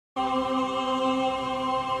Bluetooth,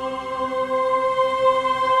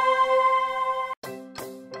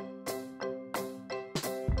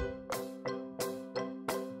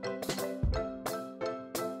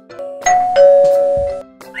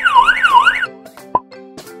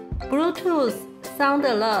 sound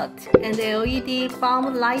alert, and LED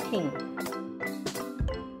bulb lighting.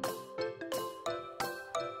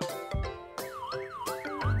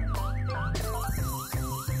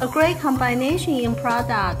 A great combination in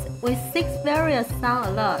product with 6 various sound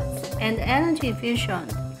alerts and energy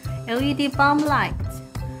efficient LED bulb lights.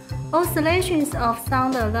 Oscillations of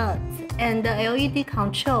sound alerts and LED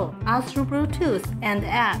control are through Bluetooth and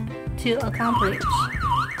app to accomplish.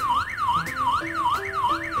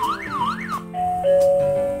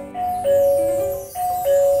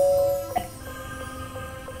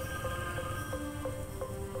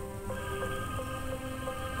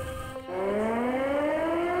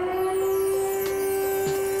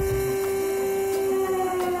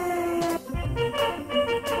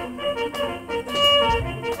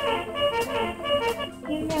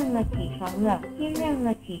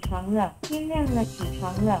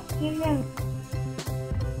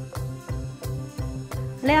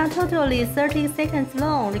 They are totally 30 seconds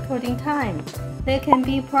long recording time. They can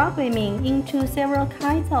be programming into several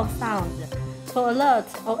kinds of sound for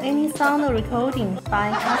alerts or any sound recording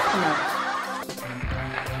by customer.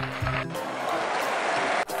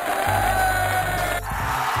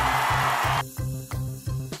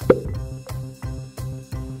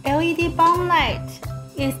 LED bulb light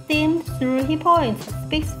is dimmed through Hitpoint's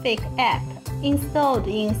specific app installed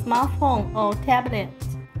in smartphone or tablet.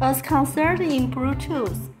 As concerned in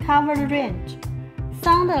Bluetooth covered range,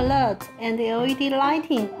 sound alert and LED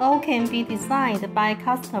lighting all can be designed by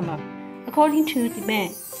customer according to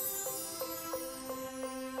demand.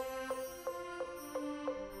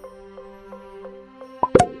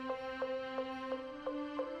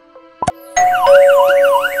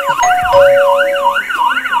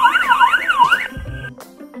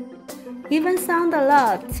 Even sound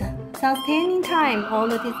alert, sustaining time or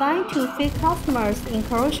the design to fit customers'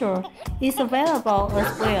 enclosure is available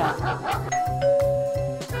as well.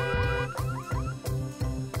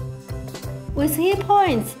 With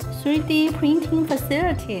Hitpoint's 3D printing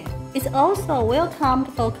facility, it's also welcome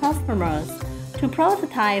for customers to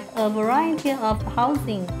prototype a variety of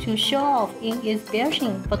housing to show off in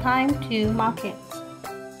exhibition for time to market.